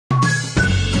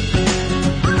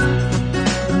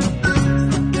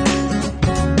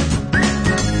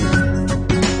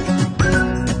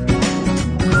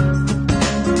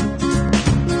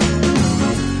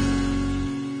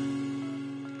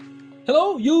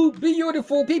you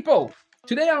beautiful people.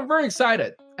 Today I'm very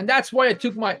excited, and that's why I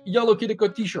took my yellow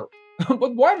UncleTalk t-shirt.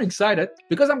 But why I'm excited?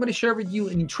 Because I'm going to share with you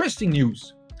an interesting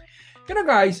news. You know,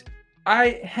 guys,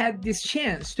 I had this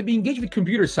chance to be engaged with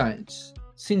computer science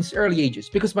since early ages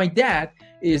because my dad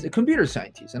is a computer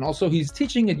scientist and also he's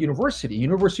teaching at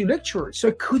university lecturer. So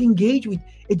I could engage with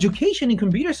education in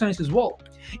computer science as well.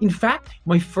 In fact,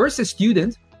 my first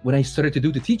student when I started to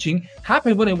do the teaching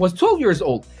happened when I was 12 years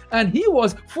old and he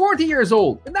was 40 years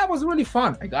old. And that was really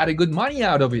fun. I got a good money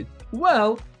out of it.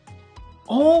 Well,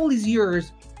 all these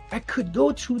years, I could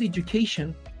go through the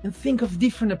education and think of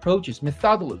different approaches,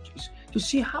 methodologies, to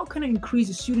see how can I increase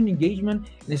the student engagement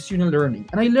and the student learning.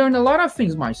 And I learned a lot of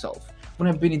things myself when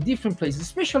I've been in different places,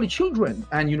 especially children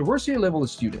and university level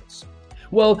students.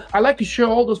 Well, I like to share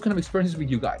all those kind of experiences with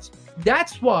you guys.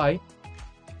 That's the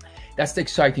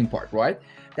exciting part, right?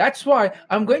 That's why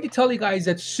I'm going to tell you guys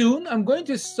that soon I'm going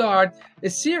to start a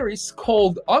series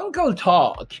called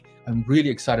UncleTalk. I'm really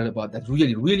excited about that.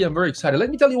 Really, I'm very excited. Let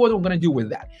me tell you what I'm going to do with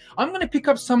that. I'm going to pick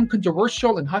up some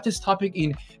controversial and hottest topic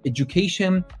in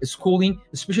education, schooling,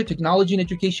 especially technology in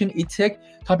education, EdTech,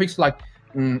 topics like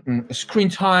screen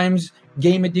times,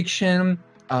 game addiction,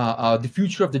 the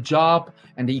future of the job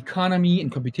and the economy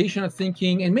and computational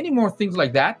thinking and many more things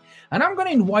like that. And I'm going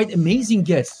to invite amazing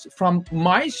guests from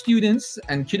my students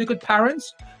and UncleTalk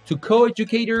parents to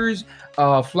co-educators,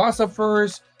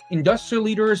 philosophers, industrial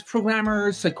leaders,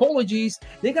 programmers, psychologists.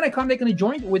 They're going to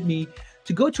join with me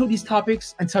to go through these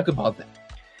topics and talk about them.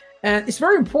 And it's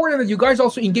very important that you guys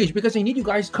also engage because I need you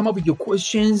guys to come up with your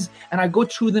questions and I go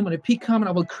through them and I pick them and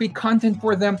I will create content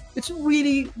for them. It's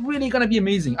really going to be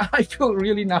amazing. I feel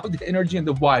really now the energy and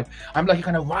the vibe. I'm like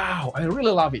kind of, wow, I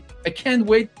really love it. I can't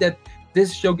wait that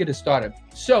this show gets started.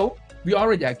 So we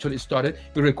already actually started.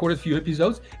 We recorded a few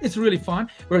episodes. It's really fun.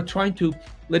 We're trying to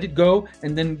let it go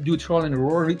and then do a trial and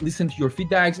error, listen to your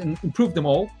feedbacks and improve them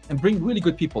all and bring really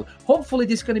good people. Hopefully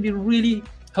this is going to be really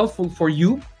helpful for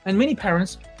you and many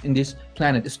parents in this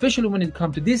planet, especially when it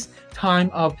comes to this time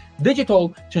of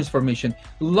digital transformation.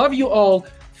 Love you all.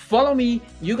 Follow me.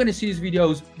 You're going to see these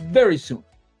videos very soon.